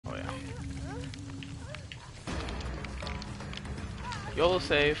YOLO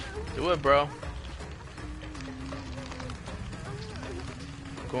safe. Do it, bro.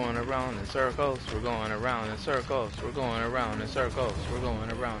 Going around in circles. We're going around in circles. We're going around in circles. We're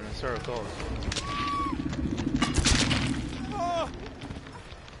going around in circles.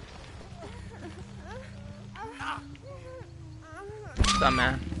 What's up,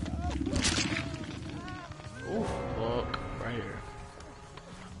 man? Ooh, look. Right here.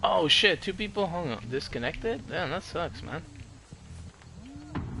 Oh, shit. 2 people hung up. Disconnected? Damn, that sucks, man.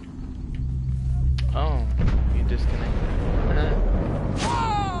 Oh, you disconnected.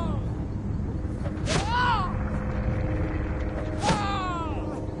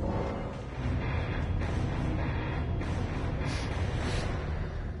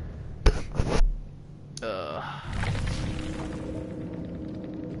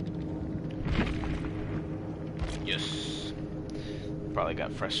 Yes. Probably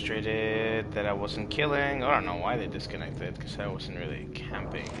got frustrated that I wasn't killing. I don't know why they disconnected, because I wasn't really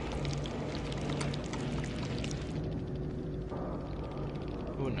camping.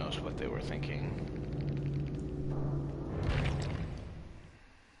 Who knows what they were thinking.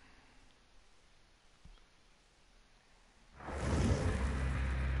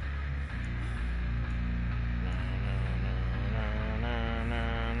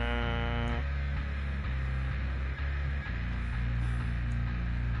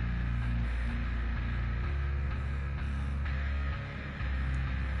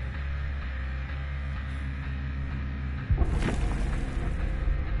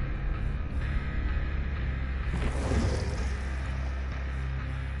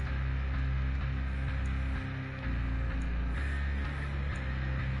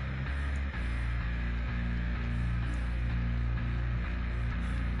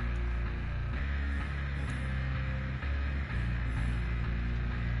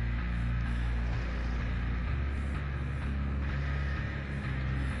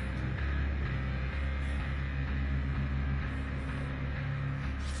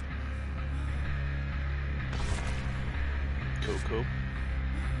 Cool.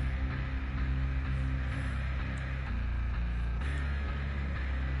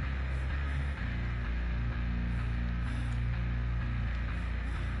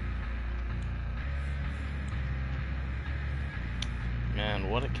 Man,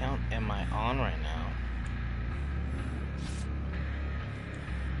 what account am I on right now?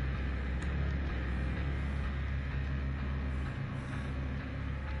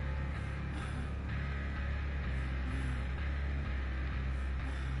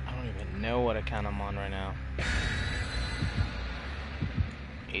 I don't even know what account I'm on right now.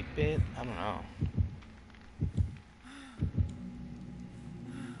 8-bit? I don't know.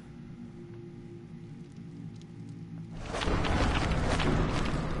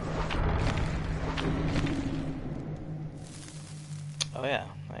 Oh yeah,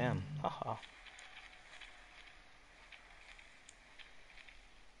 I am. Haha.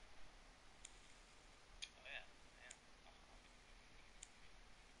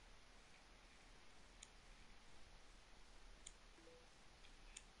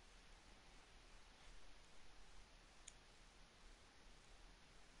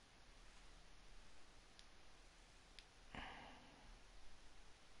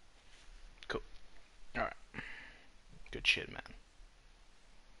 Cool. Alright. Good shit, man.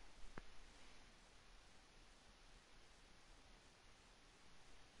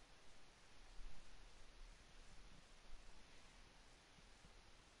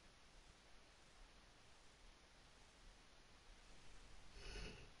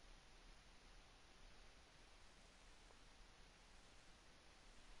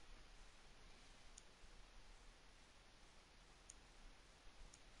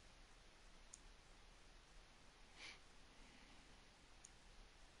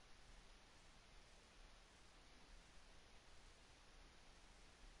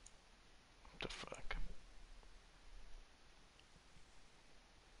 What the fuck?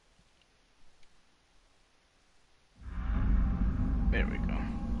 There we go.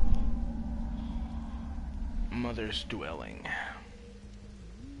 Mother's dwelling.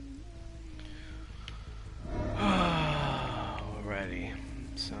 Alrighty.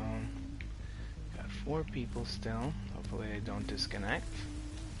 So, got 4 people still. Hopefully I don't disconnect.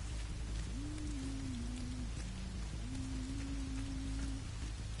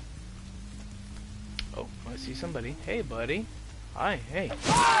 Oh, I see somebody. Hey, buddy. Hi, hey.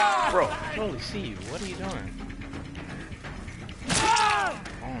 Bro, I totally see you. What are you doing?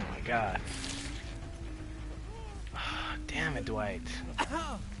 Oh my god. Damn it, Dwight.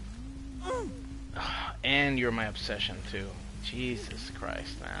 And you're my obsession, too. Jesus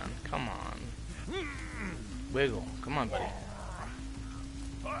Christ, man. Come on. Wiggle. Come on, buddy.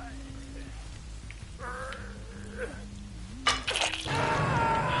 Alright.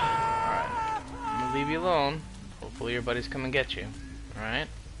 I'm gonna leave you alone. Hopefully your buddies come and get you. Alright?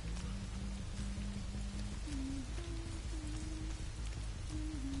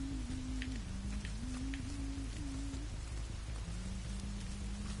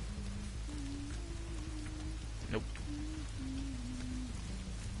 Nope.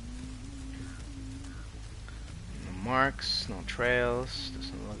 No marks, no trails.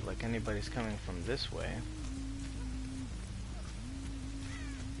 Doesn't look like anybody's coming from this way.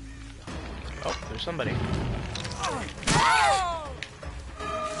 Oh, there's somebody.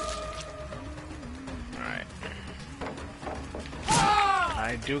 Alright.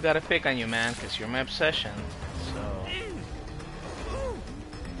 I do gotta pick on you, man, because you're my obsession. So.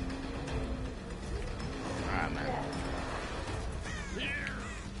 Alright, man.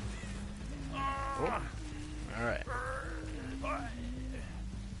 Oh. Alright.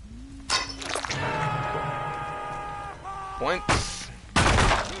 Points.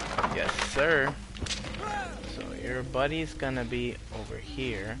 Yes, sir. So your buddy's gonna be over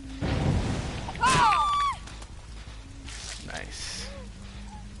here. Nice.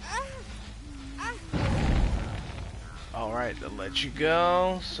 Alright, they'll let you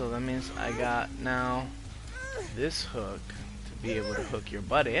go. So that means I got now this hook to be able to hook your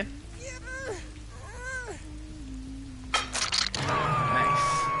buddy. Nice.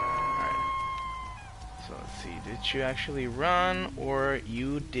 Alright. So let's see. Did you actually run or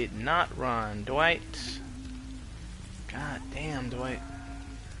you did not run? Dwight. God damn, Dwight.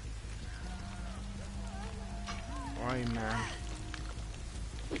 Where are you, man?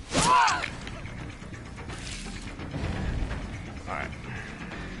 Alright.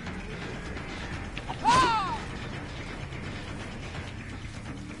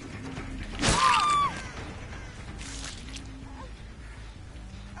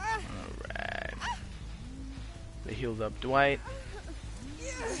 Alright. They healed up Dwight.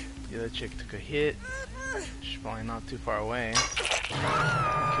 The other chick took a hit. She's probably not too far away. Kick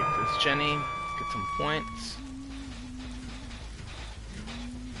this Jenny. Get some points.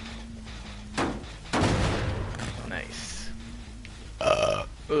 Nice.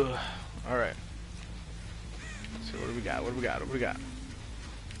 Alright. So what do we got? What do we got? What do we got?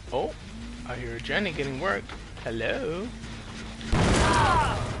 Oh, I hear Jenny getting worked. Hello.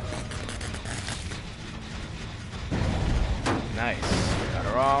 Nice. Got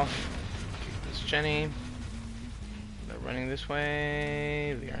her off. Kick this Jenny. They're running this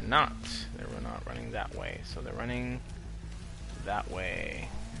way. They are not. They're not running that way. So they're running that way.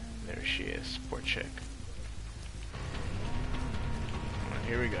 There she is. Poor chick. Alright,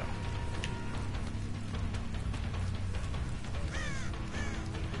 here we go.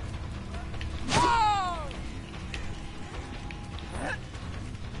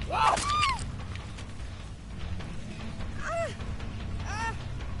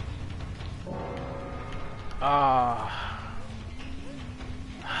 Ah,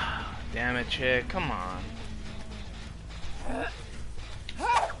 damn it, chick! Come on.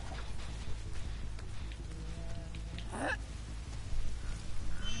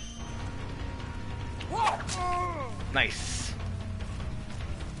 Nice.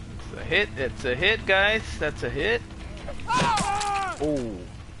 It's a hit. It's a hit, guys. That's a hit. Oh.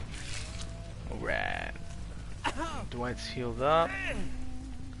 Alright. Dwight's healed up.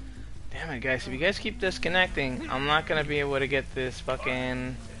 Damn it, guys. If you guys keep disconnecting, I'm not gonna be able to get this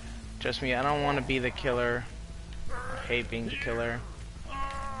fucking... Trust me, I don't want to be the killer. I hate being the killer.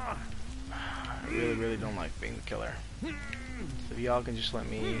 I really, really don't like being the killer. So if y'all can just let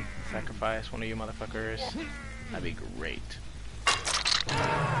me sacrifice one of you motherfuckers, that'd be great.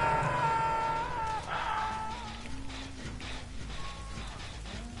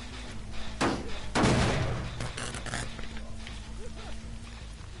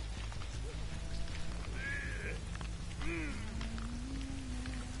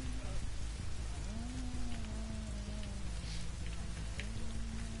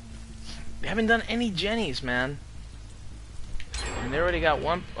 They haven't done any Jennies, man. And they already got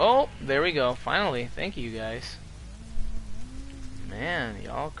one. Oh, there we go. Finally. Thank you, guys. Man,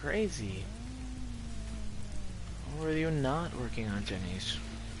 y'all crazy. Or are you not working on Jennies?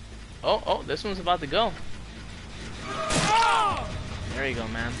 Oh, oh, this one's about to go. There you go,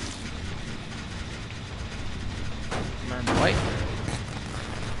 man. Come on, Dwight.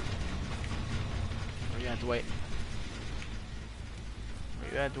 Where you at, Dwight?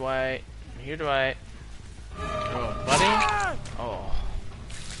 Where you at, Dwight? Here, Dwight. Oh, buddy. Oh.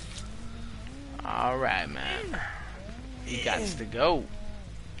 Alright, man. He gots to go.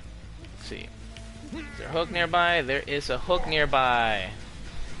 Let's see. Is there a hook nearby? There is a hook nearby.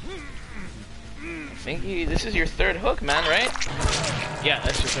 I think this is your third hook, man, right? Yeah,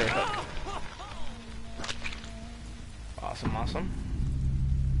 that's your third hook. Awesome, awesome.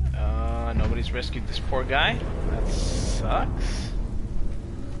 Nobody's rescued this poor guy. That sucks.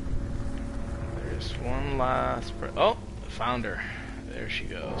 There's one last... Oh, found her. There she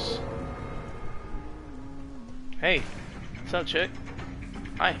goes. Hey, what's up, chick?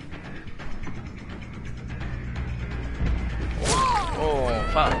 Hi. Oh,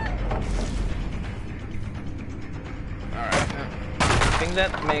 fuck. Alright. I think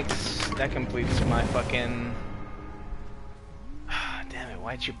that completes my fucking... Damn it,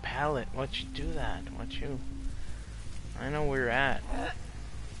 why'd you pallet? Why'd you do that? Why'd you... I know where you're at.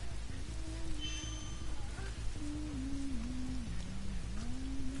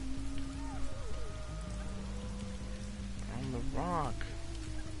 On the rock.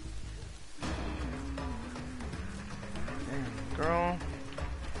 Damn, girl.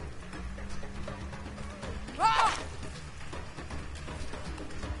 Alright,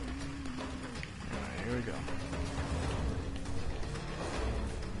 here we go.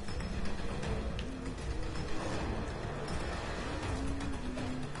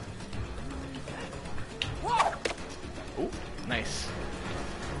 Ooh, nice.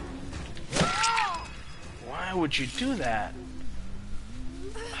 Why would you do that?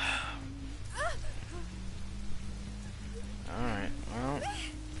 Alright, well,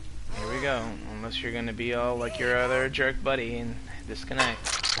 here we go. Unless you're gonna be all like your other jerk buddy and disconnect.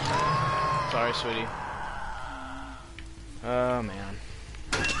 Sorry, sweetie. Oh, man.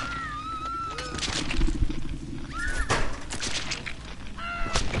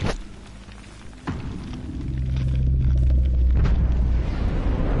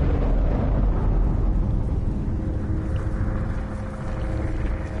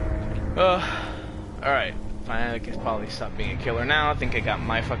 Alright. Finally, I can probably stop being a killer now. I think I got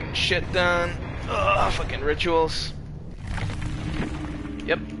my fucking shit done. Ugh, fucking rituals.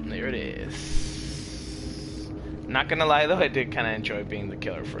 Yep, there it is. Not gonna lie though, I did kinda enjoy being the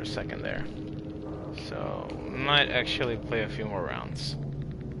killer for a second there. So, might actually play a few more rounds.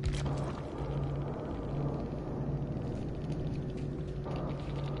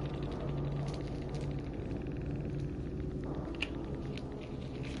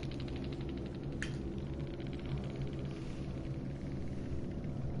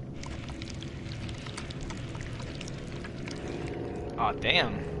 Aw,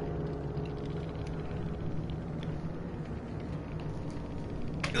 damn.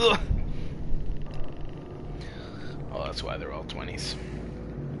 Ugh. Oh, that's why they're all 20s.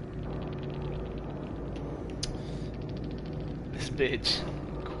 This bitch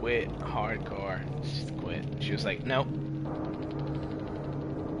quit hardcore. She quit. She was like, nope.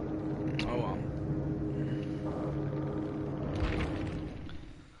 Oh well.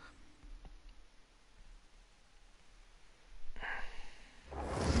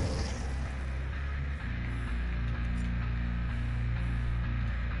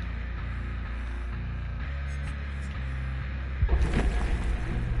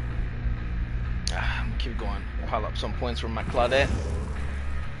 Keep going. Pile up some points from my Claudette.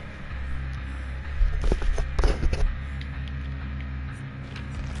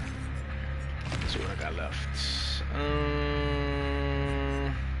 Let's see what I got left.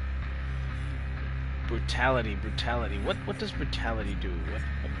 Brutality. What does brutality do?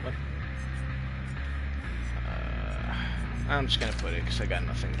 What? I'm just gonna put it because I got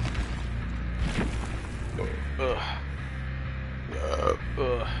nothing. Ugh.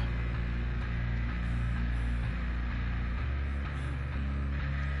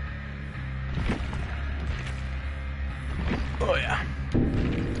 Oh yeah.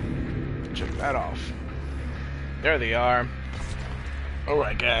 Check that off. There they are.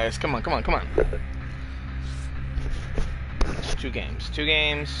 Alright guys, come on. Two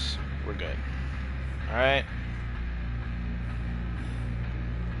games. We're good. Alright.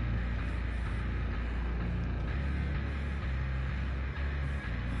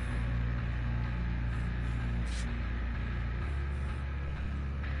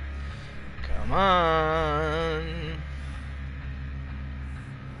 Come on.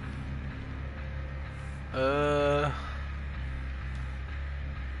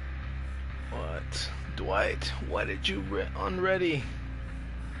 What? Dwight, why did you unready?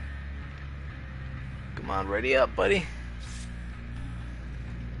 Come on, ready up, buddy.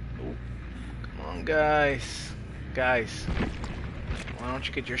 Oh, come on, guys. Why don't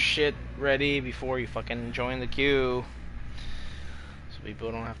you get your shit ready before you fucking join the queue? So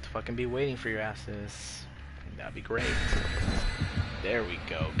people don't have to fucking be waiting for your asses. That'd be great. There we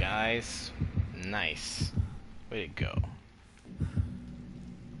go, guys. Nice. Way to go.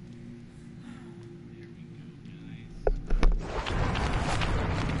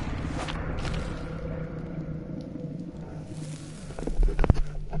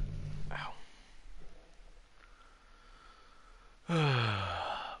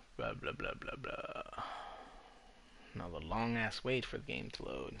 long ass wait for the game to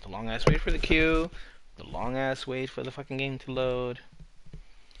load. The long ass wait for the queue. The long ass wait for the fucking game to load.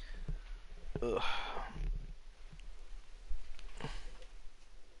 Ugh.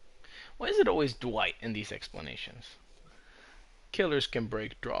 Why is it always Dwight in these explanations? Killers can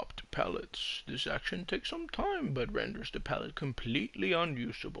break dropped pallets. This action takes some time, but renders the pallet completely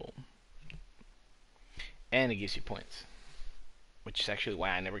unusable. And it gives you points. Which is actually why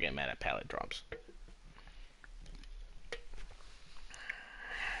I never get mad at pallet drops.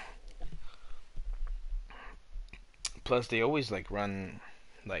 Plus, they always like run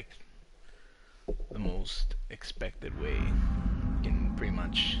like the most expected way. You can pretty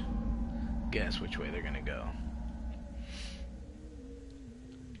much guess which way they're gonna go.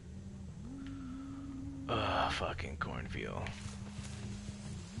 Ugh, fucking cornfield.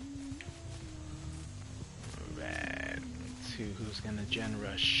 Alright, let's see who's gonna gen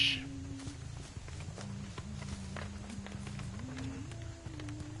rush.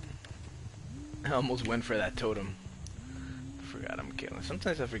 I almost went for that totem. Forgot I'm killing.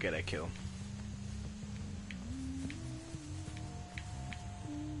 Sometimes I forget I kill.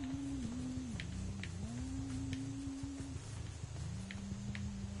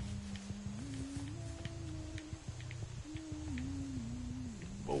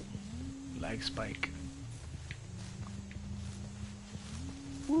 Whoa, lag spike.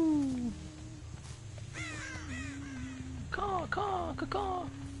 Woo! Caw, caw, caw, caw.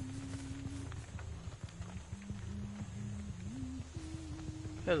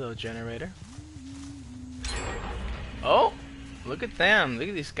 Hello, generator. Oh, look at them. Look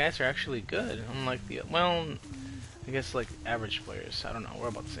at these guys are actually good. Unlike the, well, I guess like average players. I don't know. We're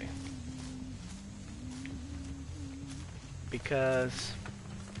about to see. Because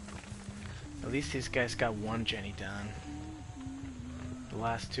at least these guys got one Jenny done. The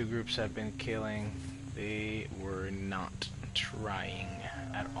last two groups I've been killing, they were not trying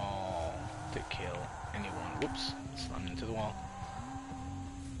at all to kill anyone. Whoops, slammed into the wall.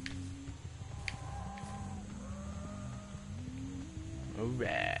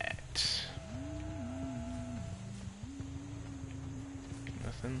 Alright.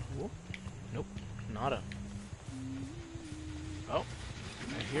 Nothing. Whoop. Nope. Nada. Oh.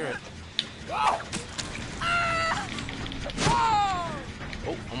 I hear it.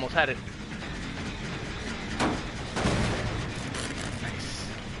 Oh, almost had it. Nice.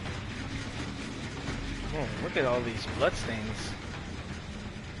 Oh, look at all these bloodstains.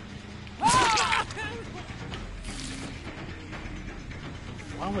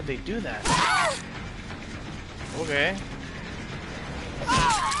 Why would they do that? Okay.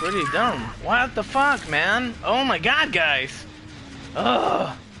 Pretty dumb. What the fuck, man? Oh my god, guys!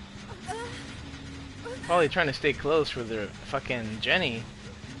 Ugh! Probably trying to stay close for the fucking Jenny.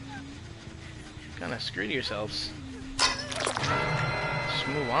 Kinda screwed yourselves. Just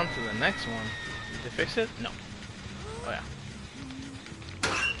move on to the next one. Did they fix it? No. Oh yeah.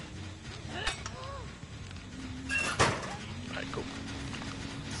 Alright, cool.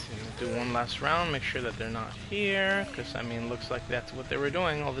 Do one last round, make sure that they're not here, because I mean, looks like that's what they were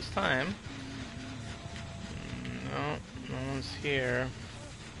doing all this time. No, no one's here.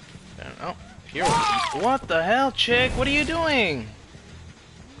 Oh, here. What the hell, chick? What are you doing?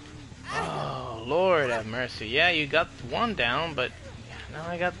 Oh, Lord have mercy. Yeah, you got one down, but now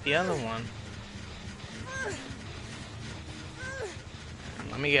I got the other one.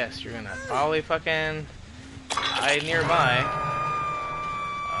 Let me guess, you're gonna probably fucking hide nearby.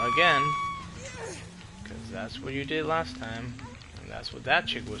 Again, because that's what you did last time, and that's what that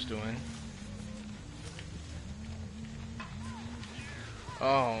chick was doing.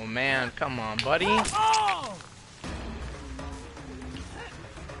 Oh man, come on, buddy. Oh!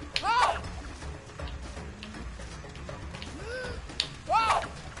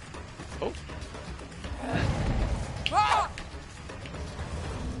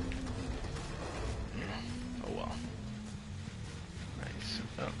 Oh well. Nice.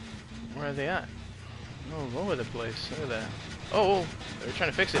 Oh. Where are they at? Oh, all over the place. Look at that. Oh, they're trying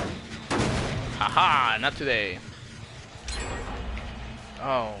to fix it. Haha, not today.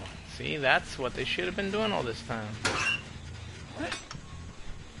 Oh, see, that's what they should have been doing all this time.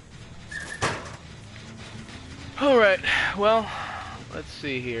 Alright, well, let's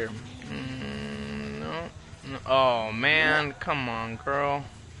see here. No, no. Oh, man, come on, girl.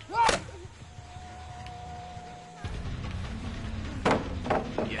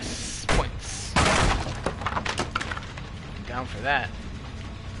 Yes, points. Down for that.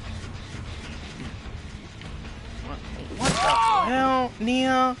 What the hell,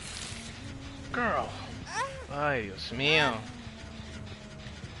 Nia? Girl. Ay, Dios mío.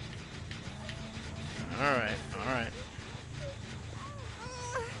 Alright, alright.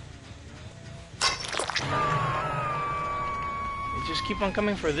 just keep on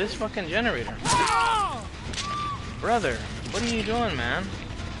coming for this fucking generator. Brother, what are you doing, man?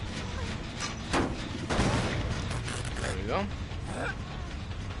 There we go.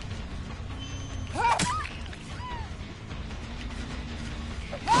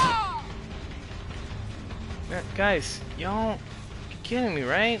 Man, guys, y'all kidding me,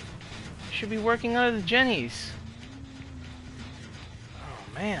 right? You should be working out of the Jennies.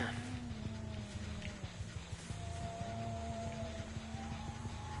 Oh, man.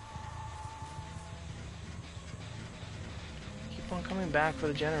 Keep on coming back for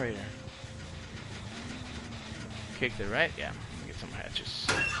the generator. Kicked it, right? Yeah. Let me get some hatches.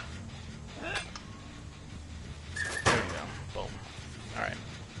 There we go. Boom. Alright.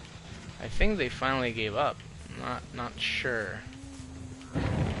 I think they finally gave up. Not sure.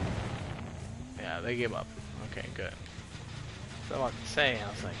 Yeah, they gave up. Okay, good. So what to say? I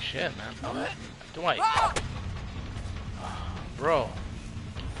was like, shit, man. Oh, Dwight. Oh, bro.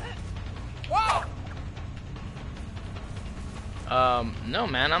 No,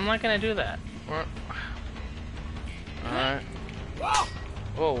 man, I'm not gonna do that. Alright.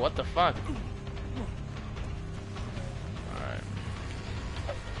 Whoa, what the fuck? Alright.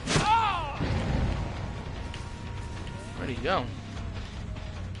 Where'd he go?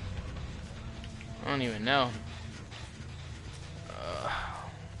 I don't even know.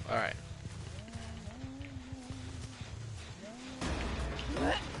 Alright.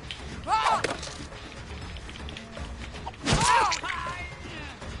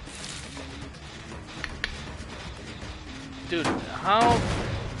 Dude, how?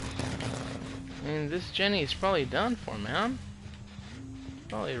 I mean, this Jenny is probably done for, man.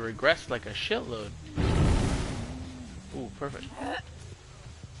 Probably regressed like a shitload. Ooh, perfect.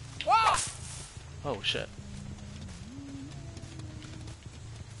 Oh shit.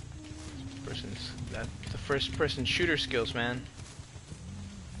 That's the first person shooter skills, man.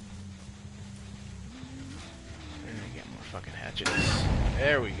 And I get more fucking hatchets.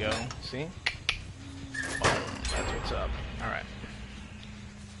 There we go. See? Oh, that's what's up. Alright.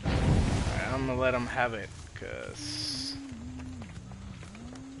 Alright, I'm gonna let him have it, cause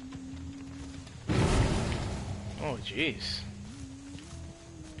oh jeez.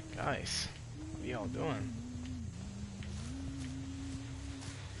 Guys, what are y'all doing?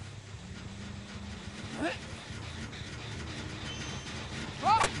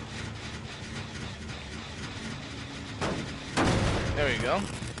 There we go.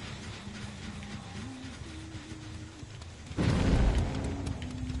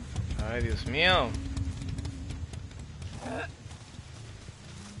 Ay, Dios mío.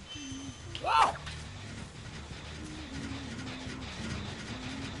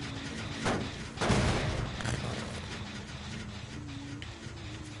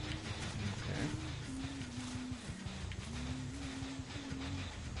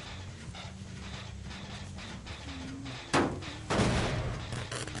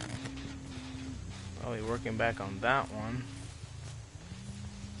 Probably working back on that one.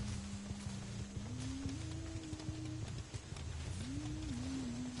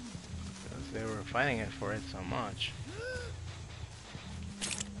 Because they were fighting it for it so much.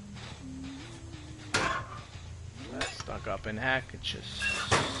 Stuck up in hack, it's just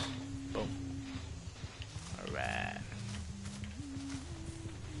boom. Alright.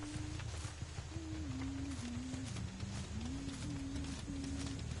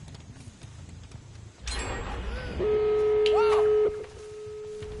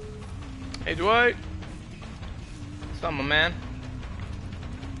 Hey Dwight! What's up, my man?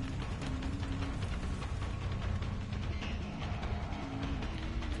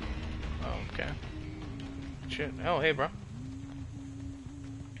 Oh, okay. Shit. Oh, hey, bro.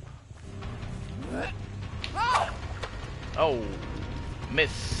 Oh,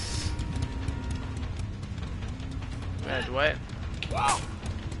 miss. Where, Dwight?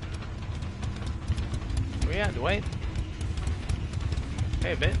 Where you at, Dwight?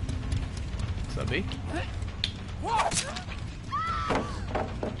 Hey, bit. What's up, B?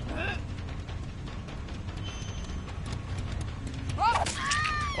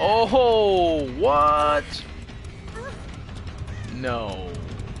 Oh, what? No.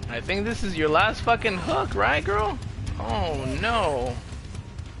 I think this is your last fucking hook, right, girl? Oh, no.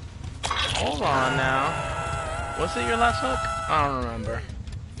 Hold on now. Was it your last hook? I don't remember.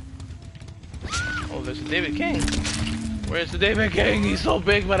 Oh, there's a David King. Where's the David King? He's so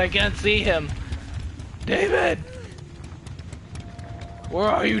big, but I can't see him. David! Where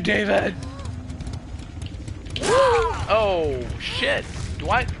are you, David? Oh, shit.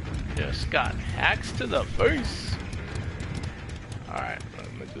 Dwight just got hacks to the face. Alright,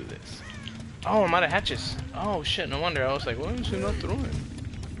 I'm gonna do this. Oh, I'm out of hatches. Oh shit, no wonder. I was like, why is he not throwing?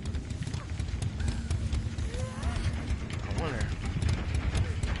 I wonder.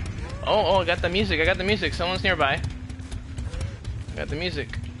 Oh, I got the music. I got the music. Someone's nearby. I got the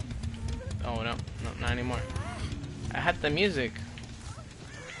music. Oh no, not anymore. I had the music.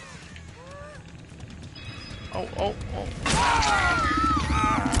 Oh.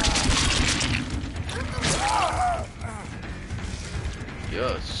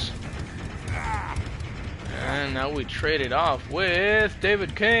 Yes. And now we trade it off with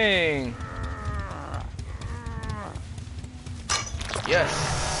David King. Yes.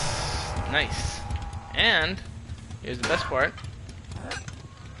 Nice. And here's the best part.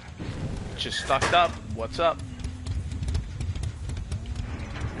 Just stocked up. What's up?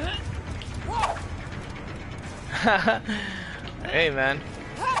 Hey man.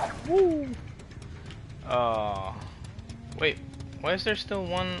 Woo. Oh. Wait. Why is there still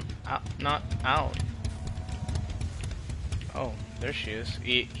one out, not out? Oh, there she is.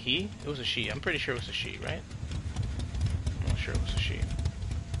 He? It was a she. I'm pretty sure it was a she, right? I'm not sure it was a she.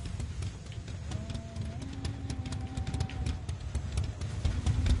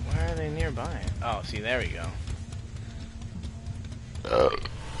 Why are they nearby? Oh, see, there we go.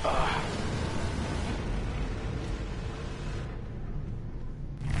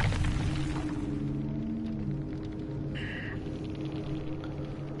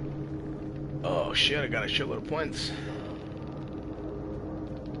 Oh shit, I got a shitload of points.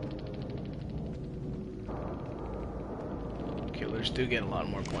 Killers do get a lot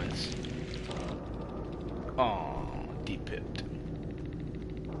more points. Oh, depipped.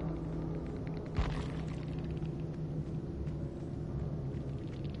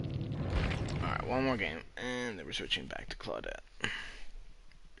 Alright, one more game, and then we're switching back to Claudette.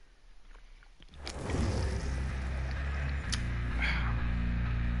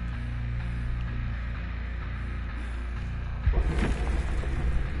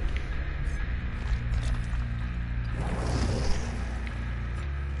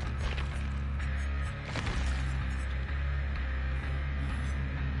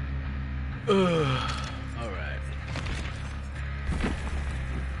 Alright.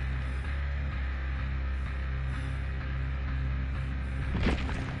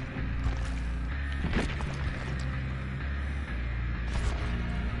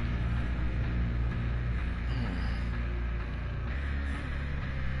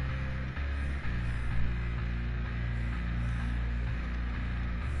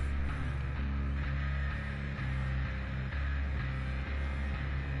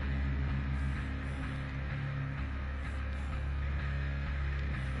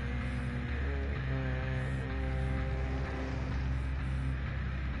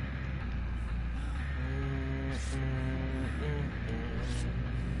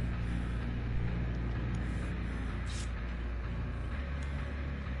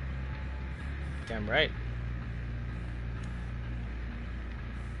 Damn right.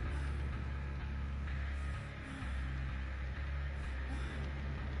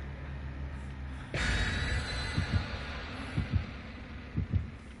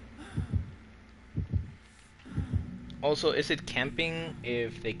 Also, is it camping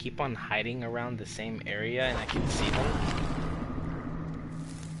if they keep on hiding around the same area and I can see them?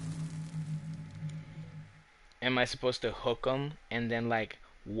 Am I supposed to hook them and then like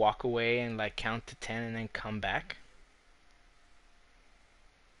walk away and like count to 10 and then come back?